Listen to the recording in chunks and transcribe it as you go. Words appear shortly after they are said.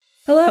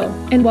Hello,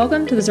 and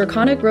welcome to the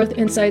Circana Growth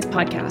Insights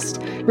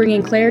podcast,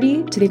 bringing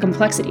clarity to the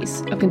complexities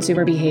of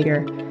consumer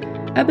behavior.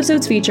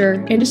 Episodes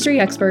feature industry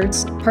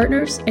experts,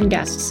 partners, and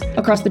guests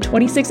across the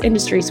 26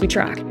 industries we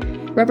track,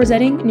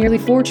 representing nearly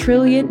 $4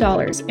 trillion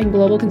in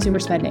global consumer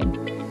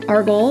spending.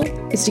 Our goal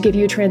is to give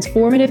you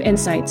transformative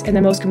insights and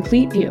the most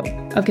complete view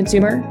of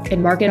consumer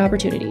and market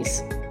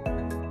opportunities.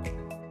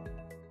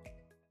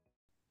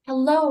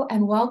 Hello,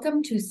 and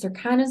welcome to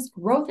Circana's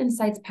Growth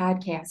Insights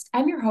podcast.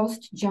 I'm your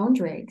host, Joan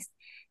Driggs.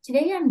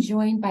 Today, I'm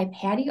joined by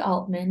Patty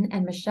Altman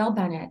and Michelle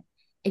Bennett,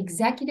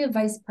 Executive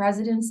Vice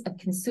Presidents of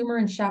Consumer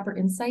and Shopper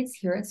Insights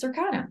here at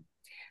Circana.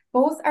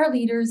 Both are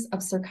leaders of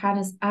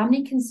Circana's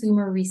Omni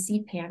Consumer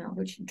Receipt Panel,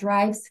 which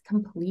drives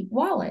Complete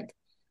Wallet,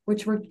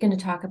 which we're going to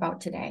talk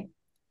about today.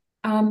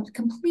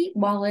 Complete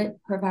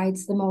Wallet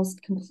provides the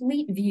most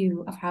complete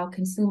view of how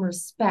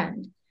consumers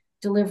spend,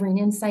 delivering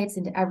insights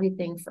into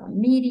everything from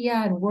media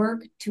and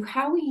work to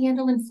how we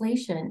handle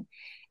inflation,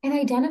 and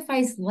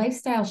identifies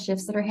lifestyle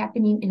shifts that are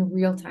happening in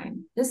real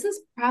time. This is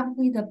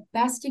probably the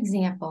best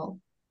example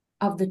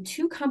of the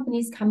two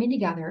companies coming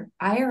together,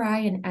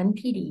 IRI and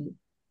NPD,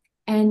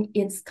 and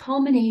it's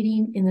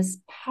culminating in this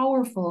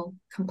powerful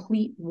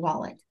Complete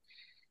Wallet.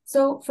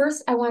 So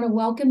first, I want to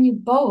welcome you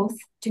both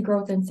to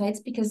Growth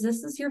Insights because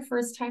this is your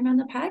first time on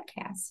the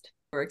podcast.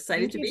 We're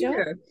excited to be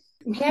here.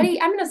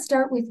 Patty, I'm going to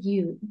start with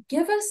you.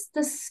 Give us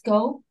the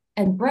scope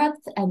and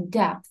breadth and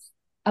depth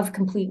of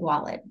Complete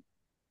Wallet.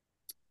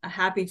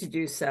 Happy to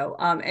do so.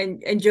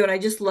 And Joan, I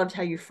just loved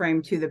how you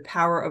framed too the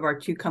power of our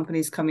two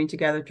companies coming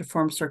together to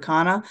form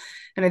Circana.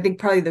 And I think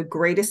probably the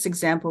greatest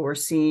example we're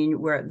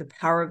seeing where the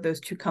power of those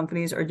two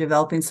companies are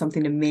developing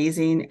something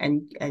amazing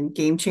and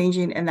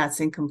game-changing, and that's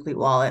in Complete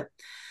Wallet.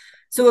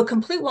 So what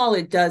Complete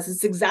Wallet does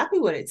is exactly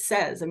what it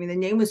says. I mean, the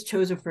name was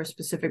chosen for a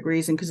specific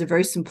reason because it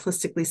very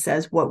simplistically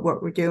says what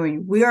we're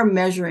doing. We are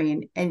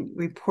measuring and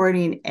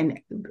reporting and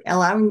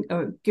allowing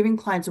or giving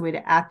clients a way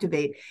to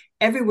activate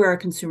everywhere a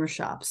consumer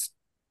shops.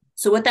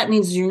 So what that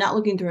means is you're not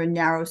looking through a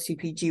narrow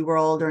CPG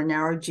world or a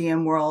narrow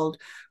GM world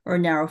or a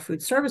narrow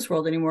food service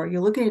world anymore.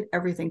 You're looking at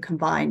everything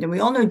combined. And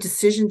we all know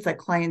decisions that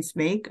clients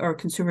make or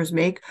consumers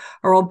make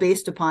are all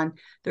based upon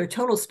their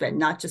total spend,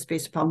 not just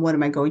based upon what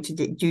am I going to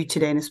do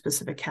today in a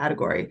specific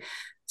category.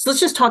 So let's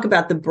just talk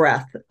about the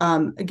breadth.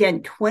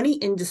 Again, 20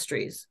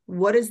 industries.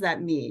 What does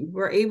that mean?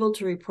 We're able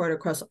to report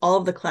across all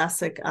of the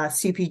classic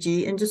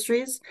CPG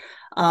industries,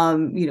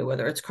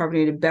 whether it's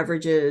carbonated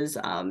beverages,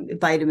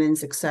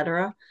 vitamins, et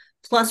cetera.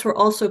 Plus, we're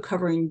also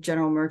covering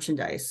general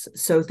merchandise.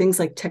 So things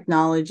like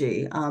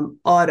technology,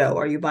 auto,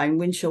 are you buying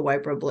windshield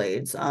wiper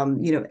blades,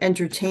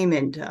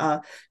 entertainment,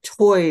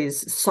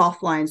 toys,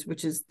 soft lines,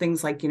 which is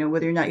things like,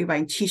 whether or not you're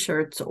buying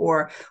t-shirts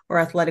or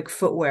athletic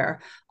footwear,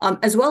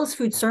 as well as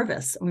food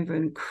service. And we have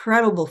an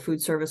incredible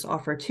food service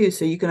offer too.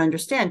 So you can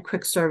understand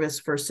quick service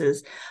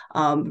versus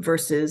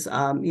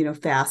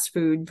fast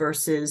food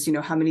versus,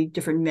 how many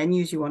different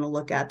menus you want to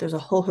look at. There's a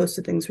whole host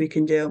of things we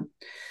can do.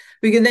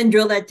 We can then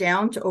drill that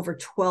down to over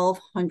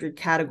 1,200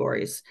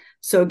 categories.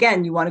 So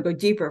again, you want to go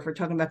deeper. If we're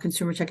talking about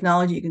consumer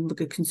technology, you can look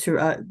at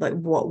consumer like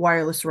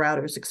wireless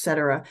routers, et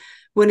cetera.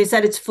 When it's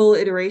at its full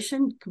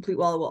iteration, Complete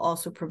Wallet will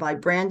also provide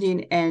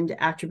branding and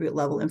attribute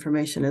level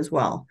information as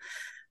well.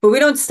 But we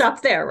don't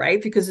stop there, right?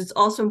 Because it's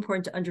also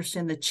important to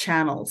understand the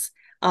channels.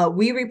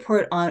 We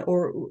report on,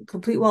 or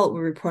Complete Wallet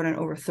will report on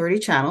over 30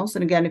 channels.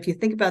 And again, if you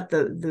think about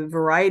the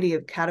variety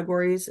of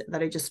categories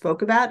that I just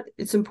spoke about,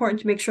 it's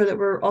important to make sure that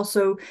we're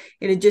also,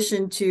 in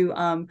addition to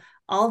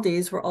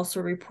Aldi's, we're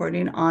also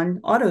reporting on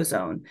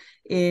AutoZone.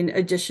 In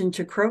addition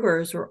to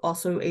Kroger's, we're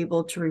also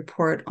able to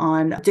report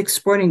on Dick's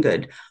Sporting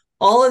Good.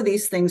 All of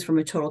these things from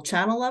a total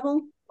channel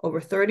level, over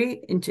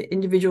 30 into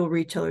individual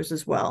retailers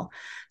as well.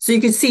 So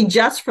you can see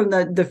just from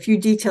the few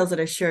details that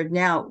I shared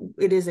now,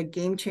 it is a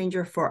game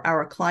changer for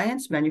our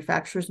clients,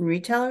 manufacturers and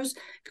retailers,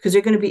 because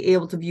they're going to be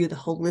able to view the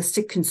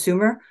holistic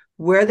consumer,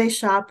 where they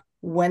shop,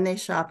 when they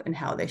shop, and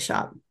how they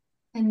shop.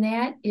 And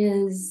that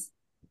is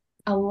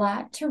a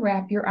lot to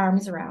wrap your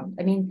arms around.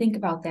 I mean, think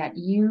about that.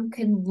 You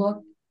can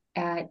look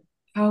at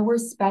how we're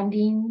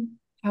spending,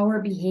 how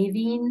we're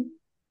behaving,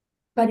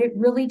 but it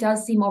really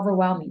does seem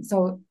overwhelming.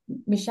 So,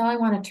 Michelle, I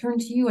want to turn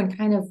to you and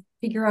kind of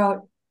figure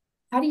out,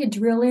 how do you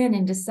drill in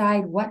and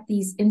decide what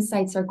these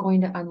insights are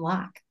going to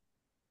unlock?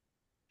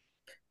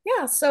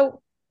 Yeah,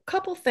 so a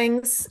couple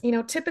things.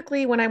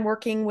 Typically when I'm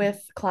working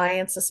with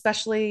clients,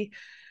 especially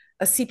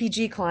a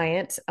CPG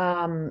client,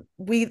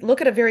 we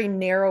look at a very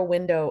narrow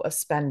window of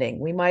spending.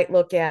 We might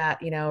look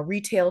at,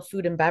 retail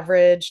food and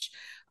beverage,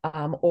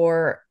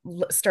 or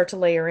start to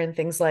layer in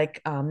things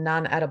like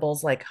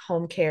non-edibles like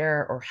home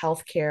care or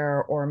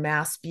healthcare or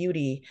mass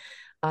beauty.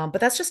 But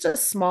that's just a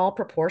small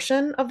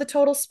proportion of the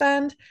total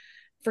spend.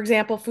 For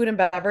example, food and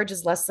beverage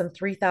is less than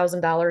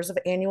 $3,000 of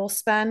annual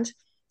spend.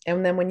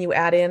 And then when you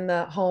add in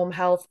the home,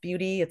 health,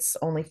 beauty, it's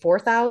only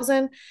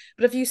 4,000.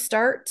 But if you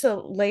start to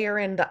layer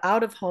in the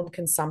out-of-home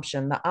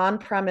consumption, the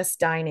on-premise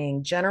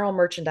dining, general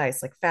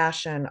merchandise like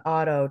fashion,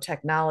 auto,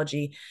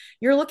 technology,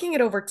 you're looking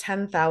at over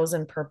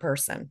 10,000 per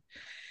person.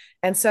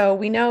 And so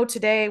we know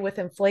today with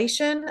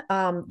inflation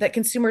that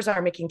consumers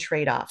are making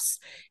trade-offs.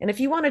 And if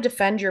you want to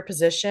defend your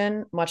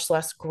position, much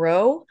less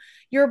grow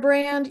your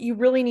brand, you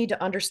really need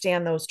to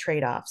understand those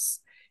trade-offs.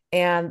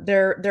 And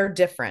they're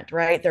different,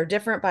 right? They're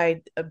different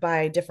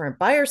by different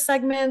buyer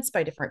segments,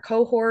 by different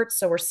cohorts.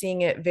 So we're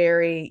seeing it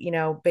vary,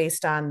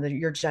 based on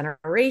your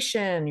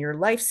generation, your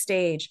life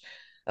stage,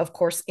 of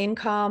course,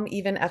 income,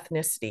 even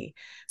ethnicity.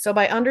 So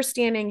by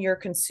understanding your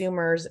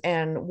consumers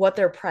and what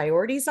their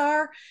priorities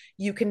are,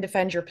 you can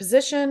defend your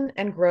position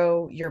and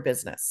grow your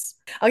business.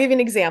 I'll give you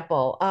an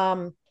example.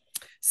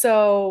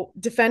 So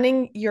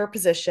defending your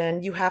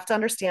position, you have to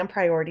understand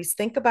priorities.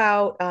 Think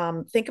about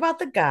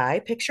the guy.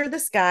 Picture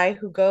this guy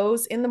who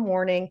goes in the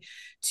morning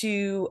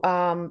to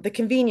the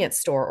convenience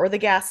store or the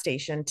gas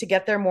station to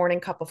get their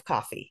morning cup of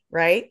coffee,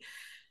 right?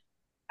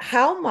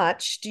 How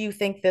much do you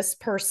think this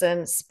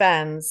person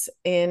spends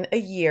in a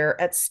year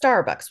at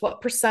Starbucks?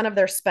 What percent of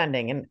their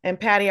spending? And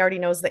Patty already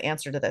knows the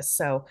answer to this.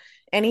 So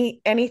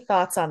any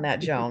thoughts on that,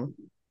 Joan?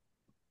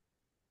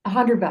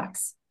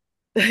 $100.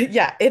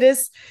 Yeah, it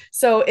is.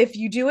 So if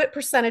you do it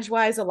percentage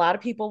wise, a lot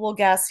of people will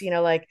guess,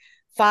 like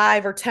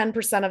 5 or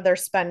 10% of their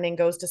spending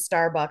goes to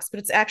Starbucks, but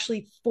it's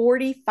actually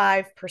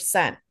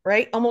 45%,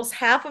 right? Almost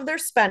half of their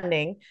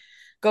spending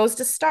goes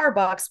to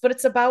Starbucks, but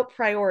it's about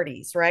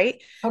priorities,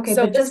 right? Okay,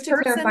 So but this just to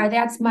person, clarify,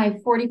 that's my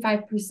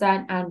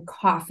 45% on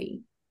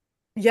coffee.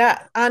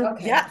 yeah,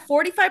 Okay.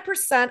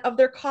 45% of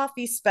their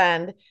coffee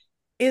spend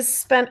is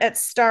spent at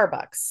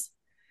Starbucks.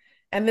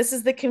 And this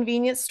is the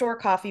convenience store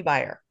coffee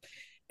buyer.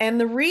 And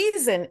the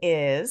reason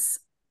is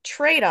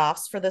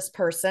trade-offs for this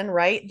person,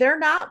 right? They're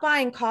not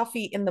buying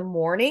coffee in the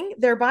morning,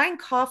 they're buying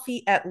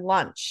coffee at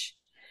lunch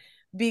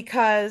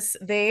because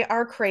they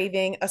are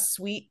craving a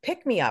sweet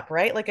pick-me-up,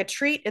 right? Like a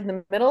treat in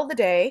the middle of the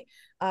day.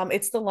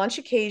 It's the lunch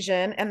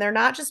occasion, and they're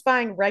not just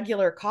buying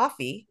regular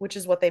coffee, which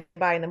is what they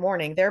buy in the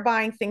morning. They're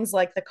buying things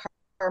like the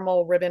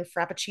caramel ribbon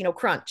frappuccino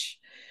crunch,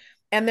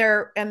 and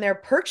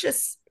their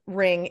purchase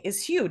ring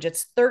is huge.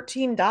 It's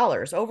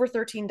 $13, over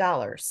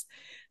 $13.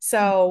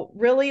 So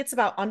really it's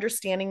about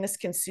understanding this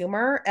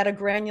consumer at a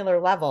granular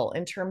level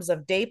in terms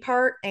of day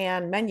part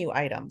and menu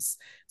items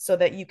so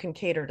that you can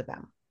cater to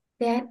them.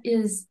 That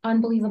is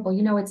unbelievable.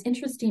 It's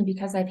interesting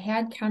because I've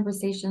had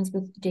conversations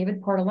with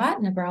David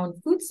Portalatin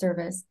around food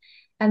service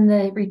and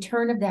the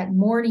return of that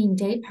morning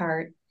day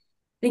part,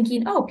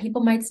 thinking, oh,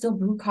 people might still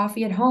brew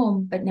coffee at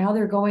home, but now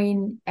they're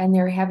going and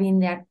they're having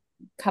that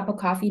cup of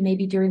coffee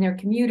maybe during their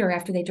commute or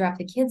after they drop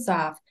the kids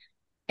off.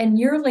 And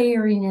you're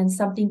layering in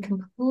something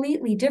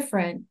completely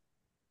different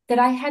that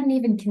I hadn't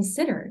even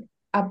considered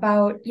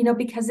about,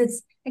 because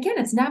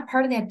it's not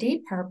part of that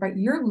day part, but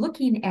you're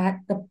looking at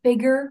the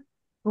bigger,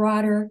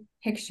 broader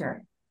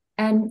picture.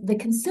 And the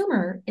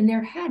consumer in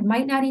their head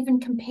might not even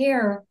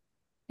compare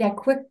that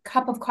quick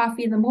cup of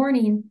coffee in the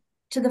morning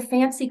to the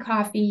fancy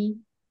coffee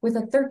with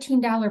a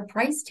 $13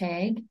 price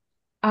tag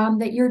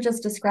that you're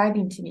just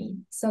describing to me.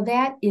 So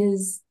that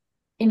is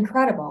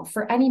incredible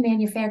for any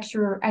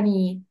manufacturer,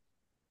 any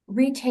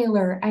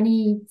retailer,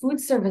 any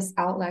food service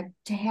outlet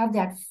to have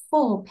that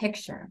full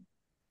picture.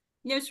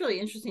 It's really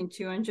interesting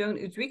too, and Joan,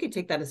 is we could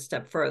take that a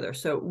step further.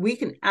 So we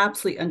can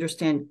absolutely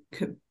understand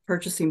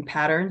purchasing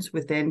patterns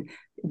within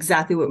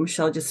exactly what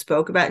Michelle just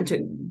spoke about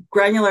into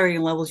granularity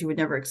and levels you would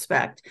never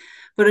expect.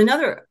 But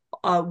another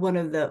one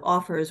of the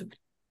offers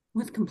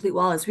with Complete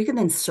Wallet is we can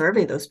then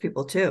survey those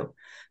people too.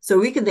 So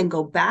we can then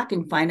go back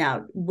and find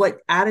out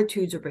what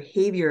attitudes or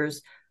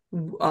behaviors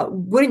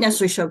wouldn't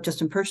necessarily show up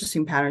just in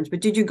purchasing patterns, but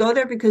did you go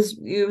there because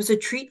it was a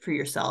treat for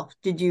yourself?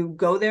 Did you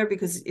go there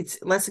because it's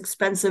less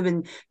expensive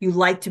and you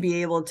like to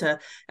be able to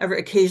ever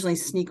occasionally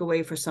sneak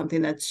away for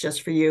something that's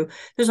just for you?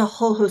 There's a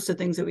whole host of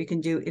things that we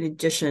can do in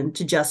addition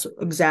to just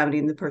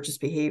examining the purchase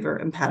behavior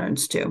and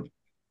patterns too.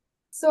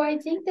 So I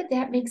think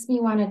that makes me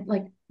want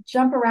to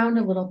jump around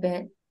a little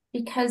bit,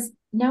 because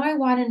now I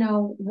want to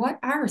know, what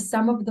are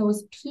some of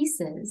those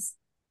pieces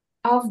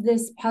of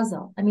this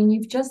puzzle? I mean,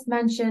 you've just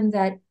mentioned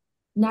that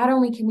not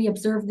only can we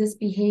observe this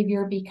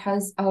behavior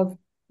because of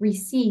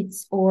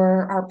receipts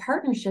or our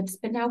partnerships,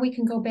 but now we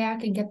can go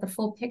back and get the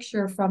full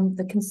picture from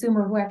the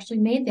consumer who actually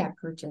made that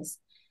purchase.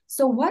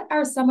 So what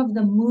are some of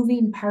the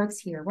moving parts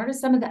here? What are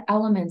some of the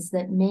elements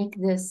that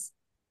make this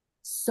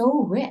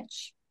so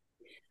rich?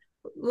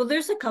 Well,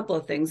 there's a couple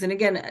of things. And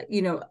again,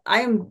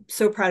 I am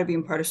so proud of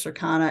being part of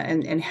Circana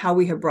and how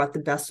we have brought the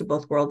best of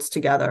both worlds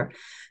together.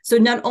 So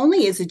not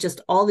only is it just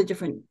all the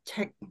different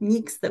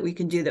techniques that we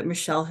can do that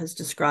Michelle has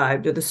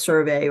described, or the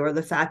survey, or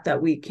the fact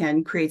that we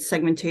can create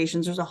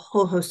segmentations, there's a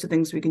whole host of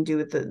things we can do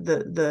with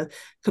the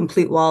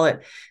Complete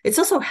Wallet. It's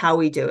also how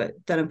we do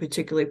it that I'm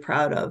particularly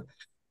proud of.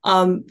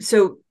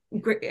 So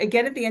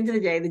again, at the end of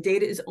the day, the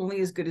data is only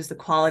as good as the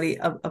quality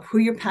of who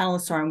your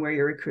panelists are and where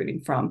you're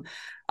recruiting from.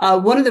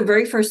 One of the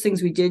very first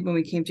things we did when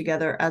we came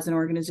together as an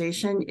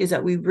organization is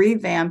that we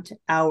revamped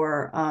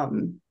our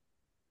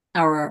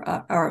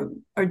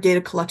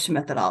data collection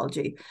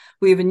methodology.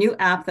 We have a new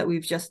app that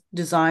we've just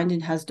designed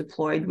and has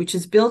deployed, which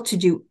is built to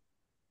do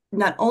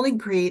not only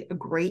create a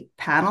great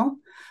panel,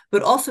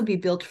 but also be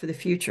built for the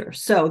future.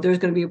 So there's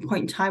going to be a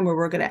point in time where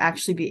we're going to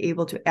actually be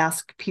able to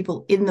ask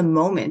people in the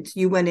moment.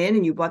 You went in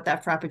and you bought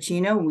that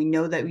Frappuccino, and we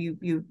know that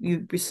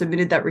you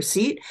submitted that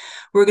receipt.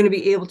 We're going to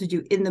be able to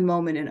do in the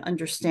moment and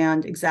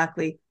understand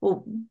exactly,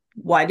 well,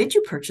 why did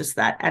you purchase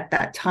that at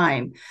that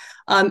time?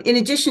 In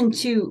addition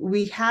to,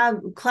 we have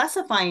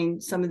classifying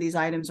some of these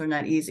items are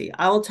not easy.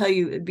 I will tell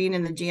you, being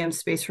in the GM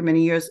space for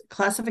many years,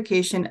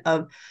 classification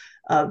of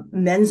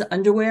men's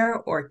underwear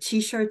or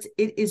t-shirts,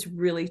 it is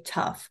really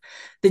tough.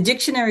 The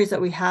dictionaries that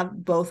we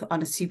have both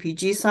on a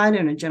CPG side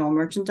and a general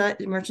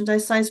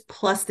merchandise side,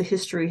 plus the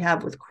history we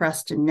have with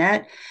Crest and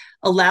Net,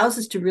 allows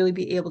us to really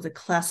be able to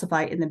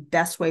classify in the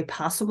best way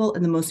possible,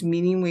 in the most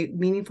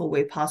meaningful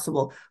way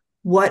possible,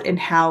 what and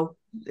how,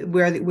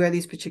 where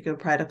these particular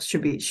products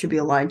should be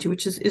aligned to,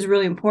 which is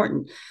really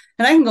important.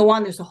 And I can go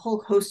on. There's a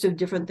whole host of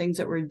different things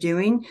that we're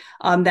doing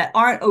that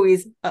aren't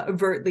always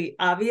overtly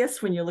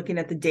obvious when you're looking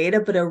at the data,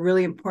 but are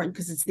really important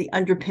because it's the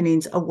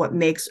underpinnings of what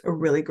makes a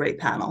really great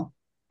panel.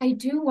 I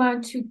do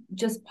want to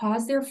just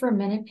pause there for a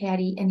minute,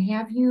 Patty, and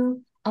have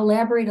you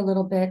elaborate a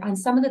little bit on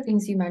some of the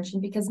things you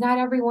mentioned, because not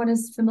everyone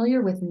is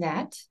familiar with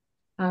NET,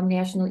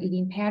 National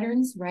Eating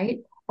Patterns, right?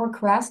 Or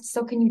Crest.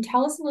 So can you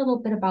tell us a little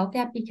bit about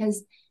that?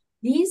 Because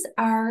these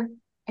are,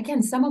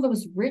 again, some of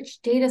those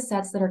rich data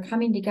sets that are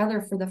coming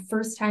together for the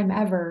first time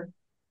ever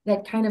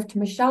that kind of, to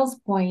Michelle's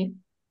point,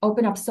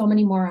 open up so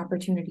many more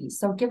opportunities.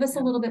 So give us a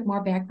little bit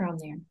more background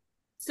there.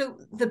 So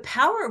the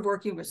power of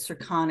working with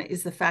Circana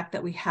is the fact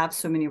that we have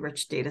so many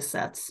rich data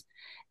sets,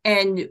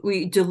 and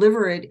we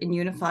deliver it in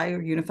Unify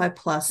or Unify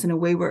Plus in a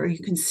way where you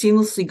can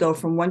seamlessly go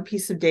from one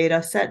piece of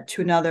data set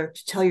to another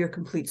to tell your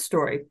complete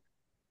story.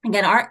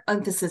 Again, our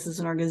emphasis as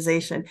an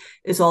organization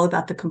is all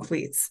about the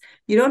completes.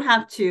 You don't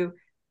have to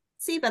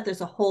see that there's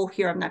a hole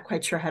here. I'm not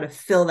quite sure how to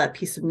fill that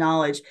piece of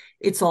knowledge.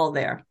 It's all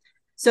there.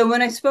 So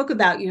when I spoke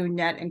about,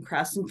 Net and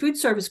Crest and food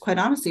service, quite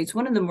honestly, it's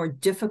one of the more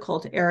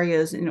difficult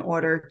areas in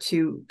order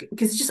to,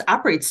 because it just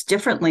operates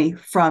differently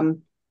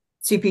from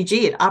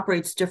CPG. It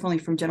operates differently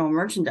from general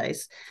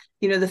merchandise.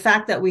 The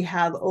fact that we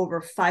have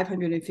over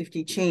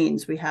 550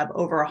 chains, we have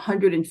over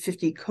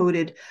 150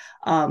 coded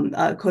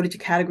to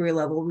category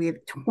level. We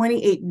have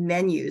 28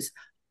 menus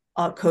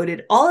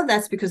coded. All of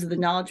that's because of the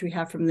knowledge we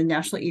have from the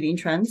National Eating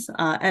Trends,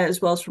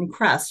 as well as from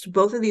Crest.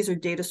 Both of these are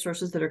data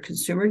sources that are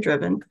consumer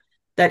driven,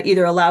 that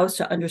either allow us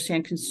to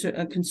understand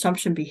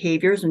consumption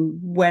behaviors and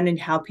when and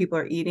how people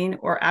are eating,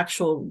 or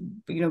actual,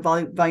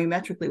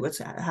 volumetrically what's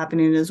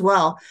happening as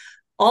well.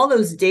 All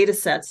those data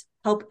sets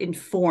help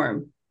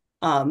inform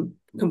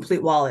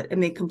Complete Wallet, and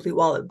make Complete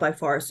Wallet by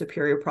far a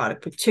superior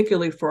product,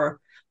 particularly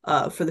for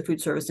the food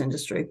service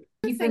industry.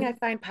 The thing I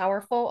find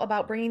powerful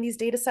about bringing these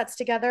data sets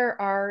together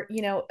are,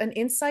 an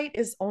insight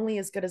is only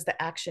as good as the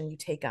action you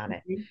take on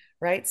it,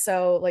 right?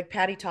 So like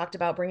Patty talked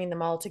about bringing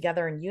them all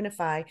together and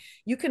unify,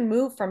 you can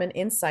move from an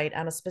insight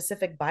on a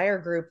specific buyer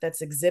group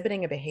that's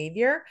exhibiting a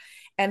behavior,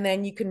 and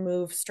then you can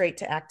move straight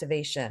to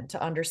activation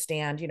to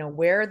understand,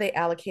 where are they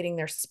allocating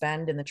their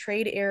spend in the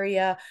trade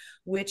area,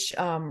 which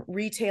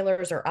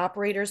retailers or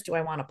operators do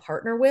I want to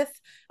partner with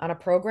on a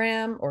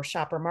program or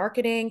shopper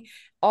marketing,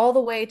 all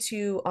the way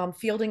to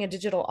fielding a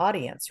digital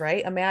audience,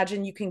 right?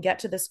 Imagine you can get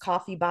to this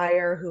coffee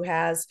buyer who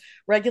has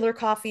regular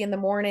coffee in the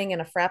morning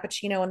and a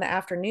Frappuccino in the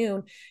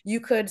afternoon.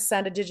 You could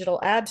send a digital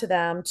ad to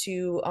them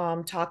to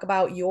talk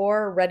about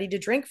your ready to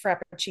drink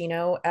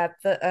Frappuccino at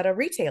a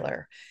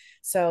retailer.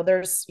 So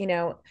there's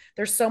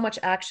so much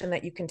action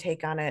that you can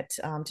take on it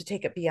to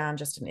take it beyond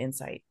just an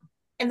insight.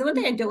 And the one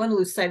thing I don't want to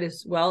lose sight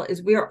as well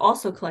is we are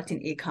also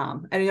collecting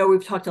e-com. And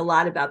we've talked a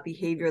lot about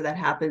behavior that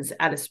happens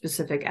at a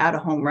specific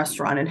at-home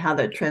restaurant and how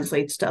that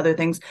translates to other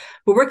things,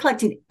 but we're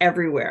collecting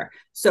everywhere.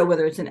 So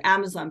whether it's an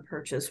Amazon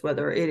purchase,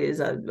 whether it is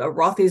a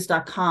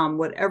Rothy's.com,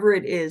 whatever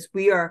it is,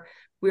 we are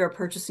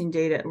purchasing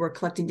data. We're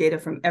collecting data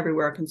from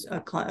everywhere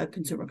a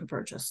consumer can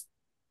purchase.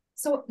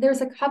 So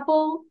there's a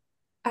couple,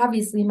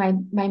 obviously my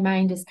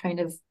mind is kind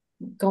of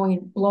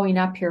blowing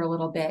up here a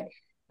little bit.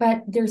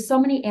 But there's so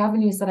many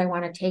avenues that I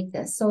want to take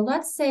this. So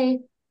let's say,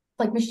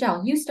 like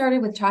Michelle, you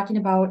started with talking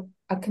about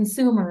a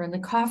consumer and the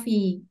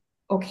coffee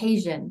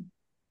occasion.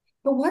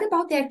 But what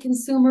about that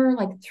consumer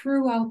like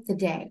throughout the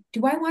day?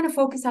 Do I want to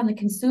focus on the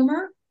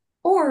consumer,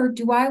 or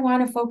do I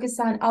want to focus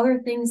on other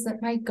things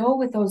that might go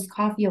with those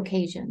coffee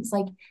occasions?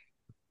 Like,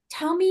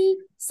 tell me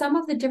some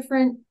of the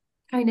different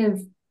kind of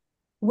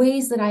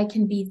ways that I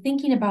can be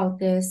thinking about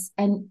this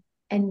and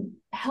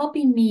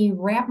helping me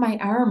wrap my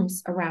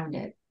arms around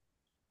it.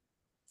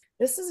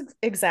 This is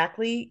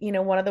exactly,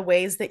 one of the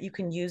ways that you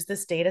can use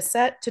this data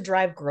set to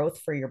drive growth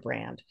for your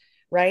brand,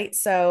 right?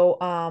 So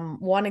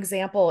one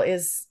example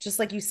is, just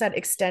like you said,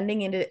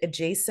 extending into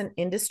adjacent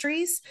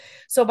industries.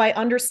 So by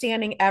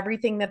understanding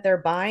everything that they're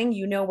buying,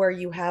 where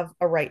you have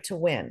a right to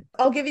win.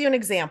 I'll give you an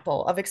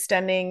example of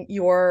extending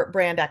your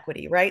brand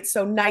equity, right?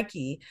 So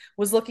Nike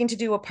was looking to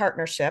do a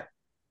partnership,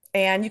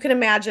 and you can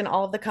imagine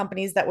all of the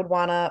companies that would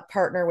want to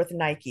partner with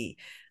Nike.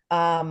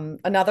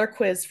 Another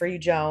quiz for you,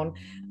 Joan.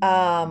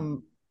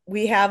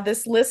 We have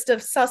this list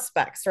of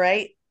suspects,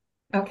 right?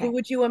 Okay. Who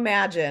would you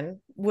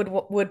imagine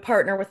would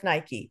partner with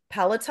Nike?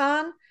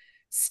 Peloton,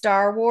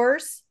 Star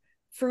Wars,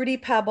 Fruity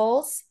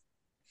Pebbles,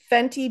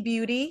 Fenty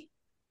Beauty,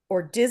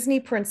 or Disney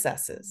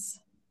princesses?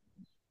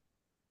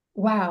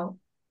 Wow.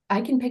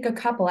 I can pick a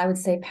couple. I would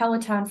say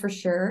Peloton for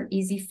sure,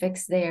 easy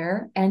fix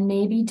there, and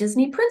maybe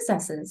Disney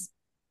princesses.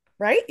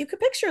 Right? You could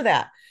picture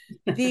that.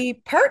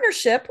 The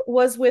partnership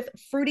was with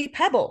Fruity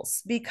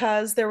Pebbles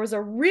because there was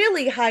a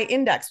really high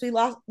index.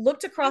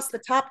 Looked across the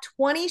top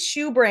 20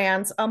 shoe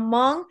brands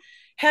among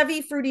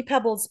heavy Fruity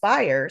Pebbles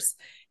buyers,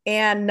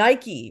 and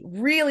Nike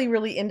really,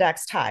 really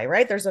indexed high,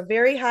 right? There's a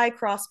very high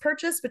cross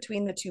purchase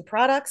between the two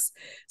products.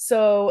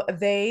 So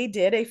they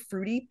did a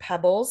Fruity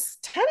Pebbles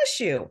tennis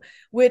shoe,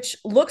 which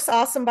looks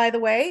awesome, by the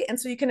way. And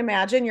so you can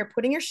imagine you're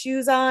putting your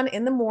shoes on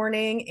in the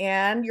morning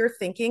and you're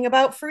thinking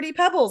about Fruity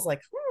Pebbles,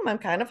 like, I'm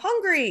kind of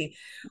hungry.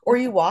 Or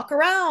you walk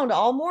around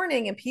all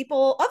morning and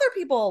other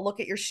people look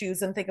at your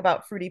shoes and think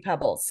about Fruity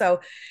Pebbles. So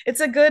it's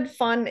a good,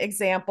 fun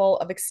example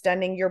of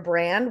extending your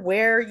brand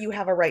where you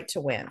have a right to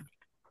win.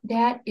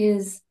 That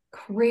is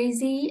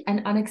crazy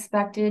and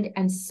unexpected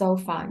and so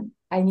fun.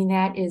 I mean,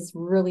 that is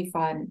really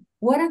fun.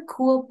 What a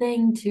cool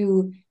thing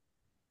to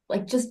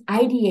like just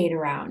ideate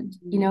around,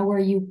 where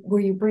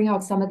you bring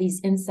out some of these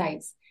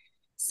insights.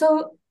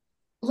 So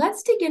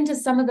let's dig into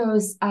some of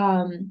those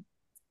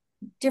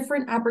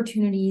different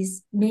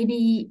opportunities,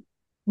 maybe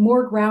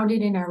more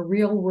grounded in our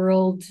real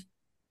world.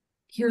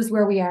 Here's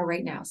where we are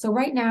right now. So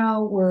right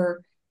now we're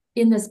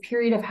in this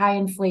period of high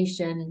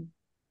inflation,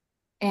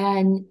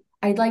 and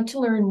I'd like to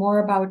learn more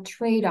about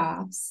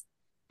trade-offs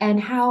and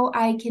how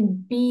I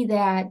can be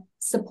that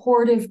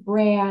supportive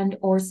brand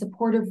or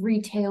supportive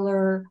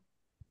retailer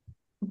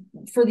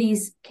for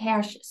these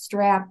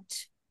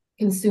cash-strapped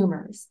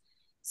consumers.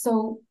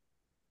 So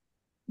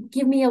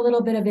give me a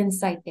little bit of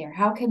insight there.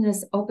 How can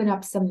this open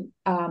up some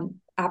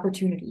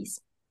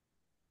opportunities?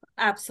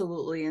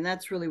 Absolutely. And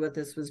that's really what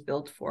this was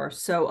built for.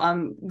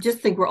 So just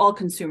think we're all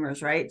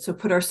consumers, right? So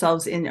put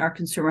ourselves in our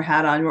consumer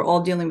hat on. We're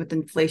all dealing with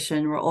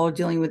inflation. We're all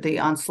dealing with the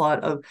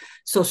onslaught of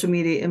social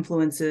media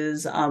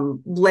influences,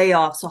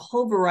 layoffs, a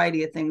whole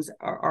variety of things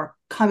are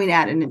coming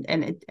at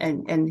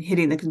and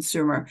hitting the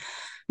consumer.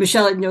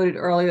 Michelle had noted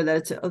earlier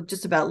that it's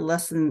just about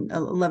less than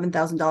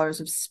 $11,000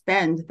 of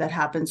spend that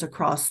happens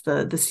across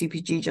the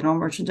CPG, general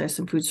merchandise,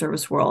 and food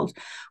service world.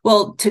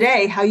 Well,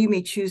 today, how you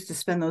may choose to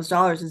spend those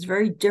dollars is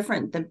very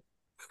different than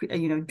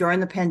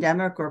during the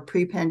pandemic or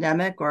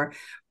pre-pandemic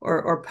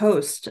or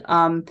post.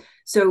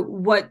 So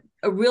what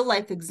a real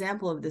life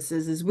example of this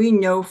is we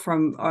know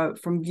from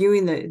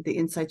viewing the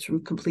insights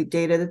from complete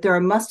data that there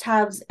are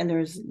must-haves and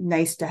there's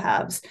nice to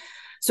haves.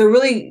 So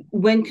really,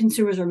 when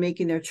consumers are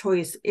making their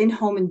choice,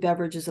 in-home and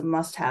beverage is a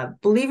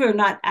must-have. Believe it or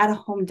not,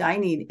 at-home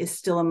dining is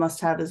still a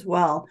must-have as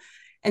well.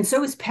 And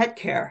so is pet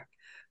care.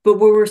 But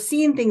where we're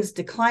seeing things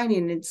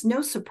declining, it's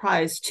no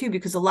surprise too,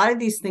 because a lot of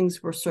these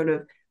things were sort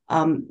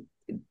of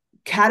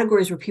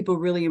categories where people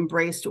really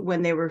embraced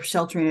when they were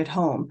sheltering at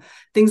home.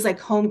 Things like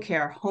home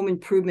care, home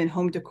improvement,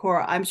 home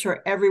decor. I'm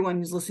sure everyone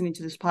who's listening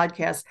to this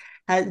podcast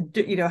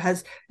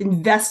has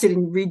invested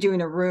in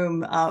redoing a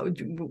room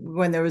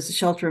when there was a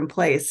shelter in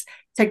place.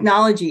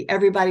 Technology,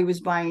 everybody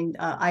was buying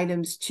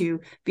items to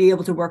be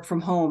able to work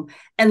from home.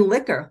 And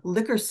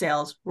liquor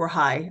sales were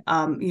high,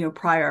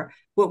 prior.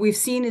 What we've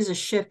seen is a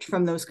shift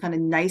from those kind of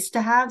nice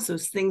to haves,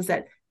 those things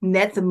that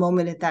met the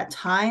moment at that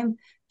time,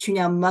 to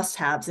now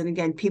must-haves. And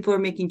again, people are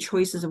making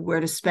choices of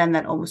where to spend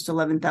that almost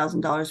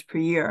 $11,000 per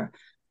year.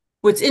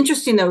 What's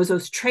interesting, though, is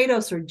those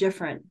trade-offs are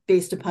different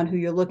based upon who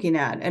you're looking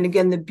at. And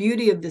again, the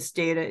beauty of this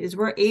data is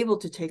we're able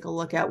to take a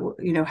look at,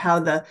 how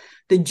the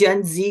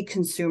Gen Z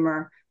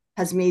consumer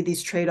has made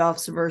these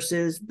trade-offs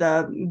versus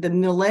the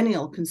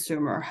millennial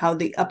consumer, how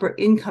the upper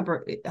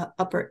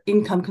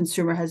income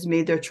consumer has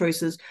made their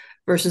choices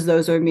versus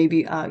those who are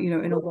maybe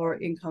in a lower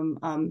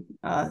income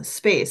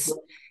space.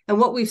 And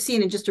what we've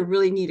seen, and just a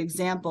really neat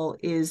example,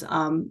 is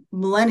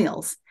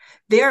millennials.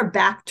 They are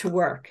back to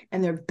work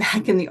and they're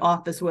back in the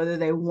office, whether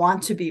they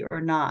want to be or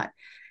not.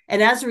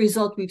 And as a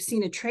result, we've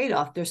seen a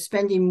trade-off. They're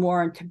spending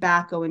more on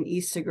tobacco and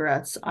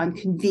e-cigarettes, on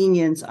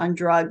convenience, on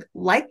drug,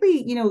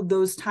 likely,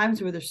 those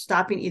times where they're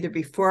stopping either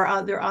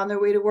before they're on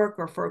their way to work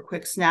or for a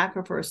quick snack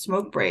or for a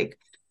smoke break.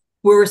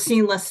 Where we're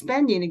seeing less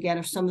spending again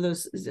are some of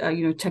those,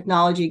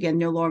 technology, again,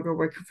 no longer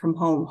working from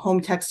home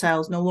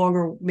textiles, no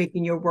longer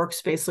making your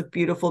workspace look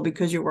beautiful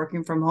because you're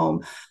working from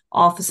home,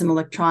 office and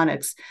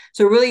electronics.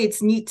 So really,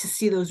 it's neat to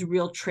see those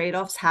real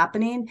trade-offs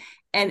happening.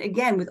 And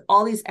again, with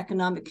all these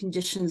economic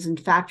conditions and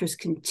factors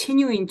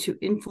continuing to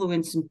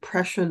influence and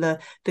pressure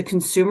the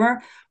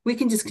consumer, we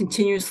can just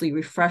continuously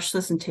refresh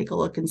this and take a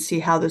look and see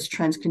how those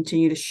trends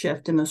continue to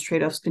shift and those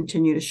trade-offs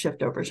continue to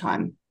shift over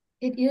time.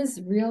 It is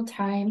real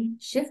time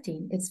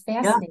shifting. It's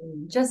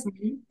fascinating. Yeah. Just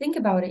think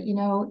about it,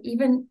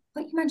 even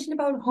what you mentioned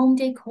about home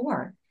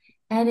decor.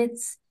 And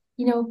it's,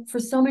 for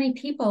so many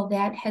people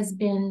that has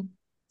been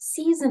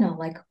seasonal,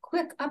 like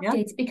quick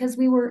updates, because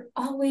we were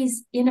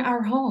always in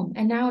our home.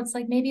 And now it's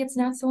like, maybe it's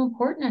not so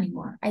important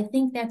anymore. I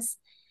think that's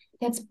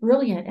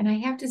brilliant. And I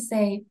have to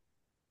say,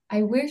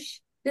 I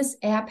wish this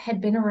app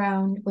had been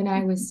around when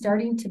I was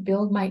starting to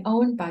build my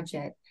own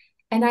budget.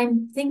 And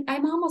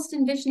I'm almost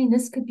envisioning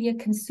this could be a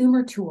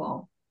consumer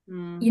tool,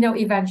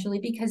 eventually,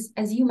 because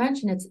as you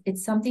mentioned,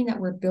 it's something that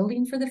we're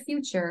building for the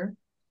future.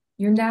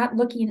 You're not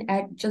looking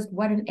at just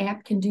what an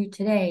app can do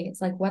today.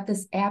 It's like what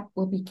this app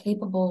will be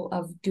capable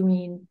of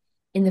doing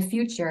in the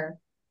future.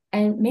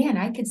 And man,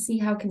 I could see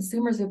how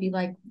consumers would be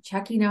like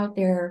checking out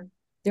their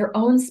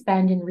own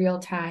spend in real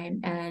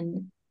time,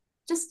 and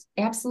just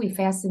absolutely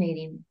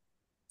fascinating.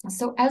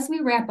 So as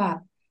we wrap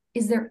up,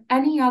 is there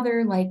any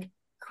other like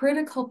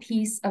critical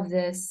piece of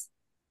this?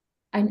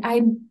 And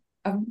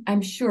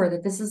I'm sure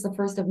that this is the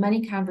first of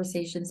many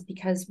conversations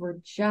because we're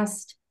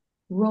just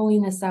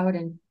rolling this out,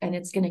 and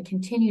it's going to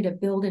continue to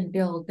build and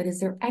build. But is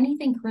there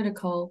anything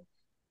critical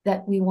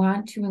that we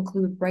want to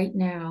include right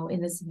now in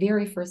this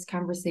very first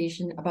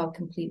conversation about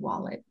Complete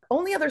Wallet?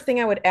 Only other thing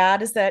I would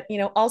add is that,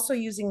 also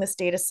using this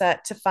data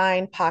set to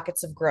find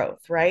pockets of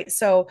growth, right?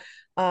 So,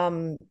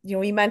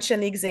 we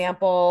mentioned the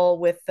example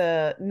with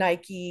the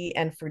Nike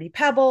and Fruity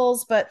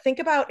Pebbles, but think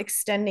about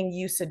extending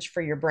usage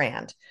for your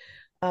brand.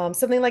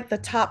 Something like the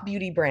top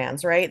beauty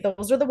brands, right?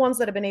 Those are the ones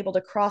that have been able to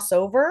cross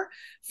over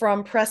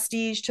from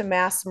prestige to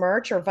mass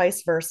merch, or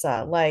vice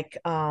versa, like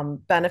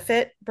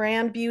Benefit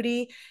brand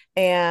beauty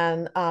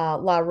and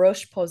La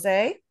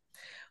Roche-Posay.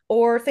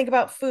 Or think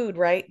about food,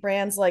 right?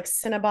 Brands like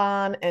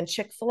Cinnabon and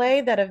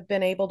Chick-fil-A that have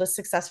been able to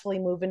successfully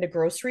move into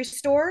grocery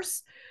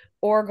stores.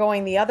 Or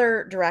going the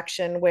other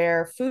direction,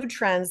 where food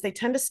trends, they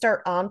tend to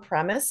start on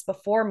premise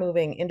before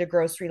moving into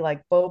grocery,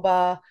 like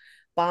boba,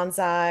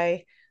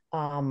 bonsai,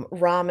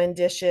 ramen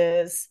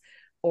dishes.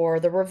 Or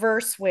the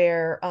reverse,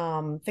 where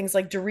things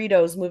like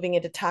Doritos moving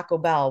into Taco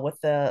Bell with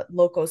the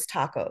Locos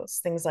Tacos,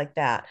 things like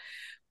that.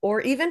 Or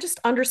even just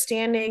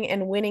understanding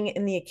and winning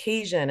in the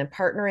occasion and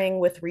partnering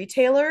with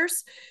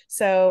retailers.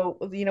 So,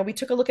 we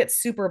took a look at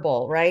Super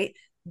Bowl, right?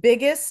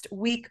 Biggest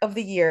week of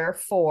the year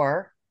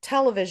for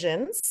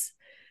televisions,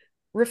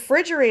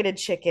 refrigerated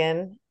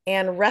chicken,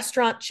 and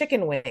restaurant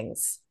chicken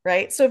wings,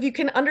 right? So if you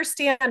can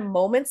understand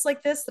moments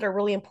like this that are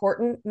really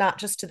important, not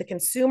just to the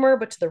consumer,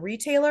 but to the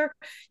retailer,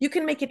 you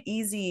can make it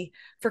easy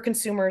for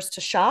consumers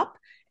to shop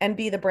and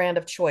be the brand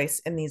of choice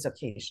in these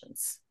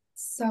occasions.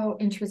 So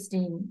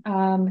interesting.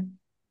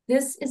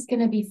 This is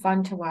going to be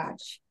fun to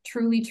watch,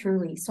 truly,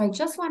 truly. So I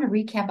just want to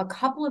recap a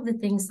couple of the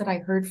things that I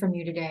heard from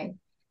you today.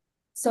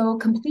 So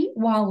Complete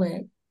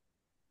Wallet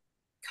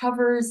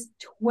covers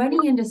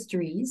 20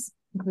 industries,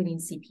 including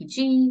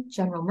CPG,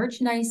 general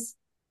merchandise,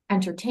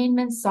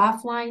 entertainment,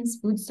 soft lines,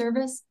 food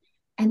service,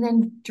 and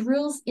then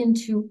drills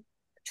into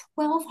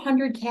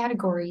 1,200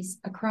 categories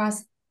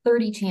across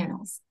 30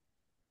 channels.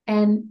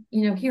 And,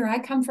 here I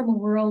come from a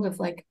world of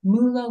like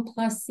MULO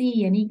plus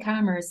C and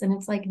e-commerce, and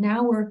it's like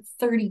now we're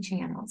 30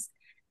 channels.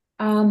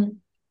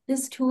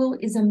 This tool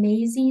is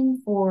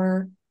amazing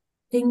for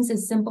things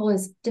as simple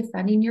as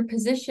defending your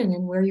position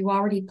and where you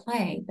already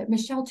play. But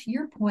Michelle, to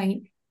your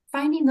point,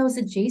 finding those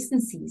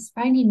adjacencies,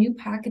 finding new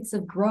pockets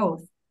of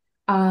growth,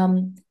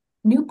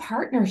 new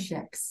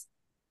partnerships.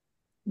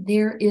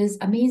 There is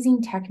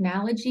amazing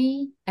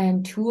technology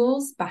and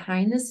tools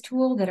behind this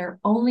tool that are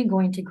only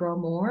going to grow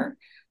more.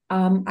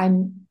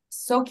 I'm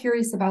so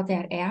curious about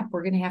that app.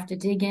 We're going to have to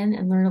dig in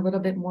and learn a little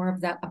bit more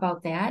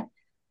about that.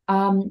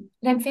 And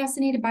I'm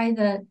fascinated by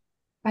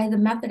the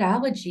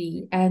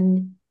methodology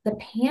and the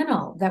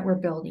panel that we're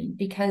building,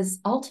 because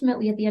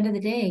ultimately at the end of the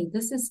day,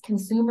 this is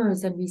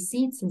consumers and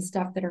receipts and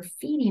stuff that are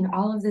feeding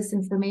all of this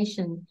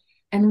information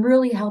and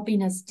really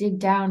helping us dig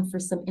down for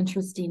some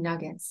interesting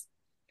nuggets.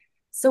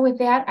 So with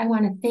that, I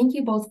want to thank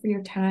you both for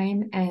your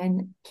time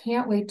and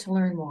can't wait to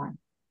learn more.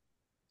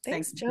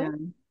 Thanks,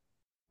 Joan.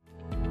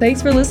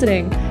 Thanks for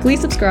listening.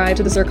 Please subscribe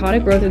to the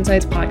Circonic Growth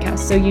Insights podcast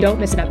so you don't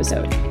miss an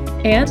episode.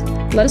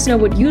 And let us know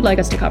what you'd like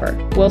us to cover.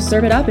 We'll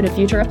serve it up in a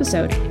future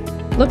episode.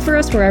 Look for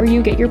us wherever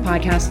you get your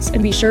podcasts,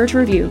 and be sure to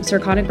review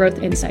Circonic Growth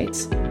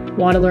Insights.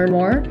 Want to learn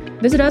more?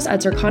 Visit us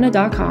at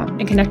circona.com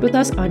and connect with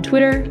us on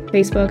Twitter,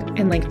 Facebook,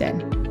 and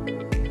LinkedIn.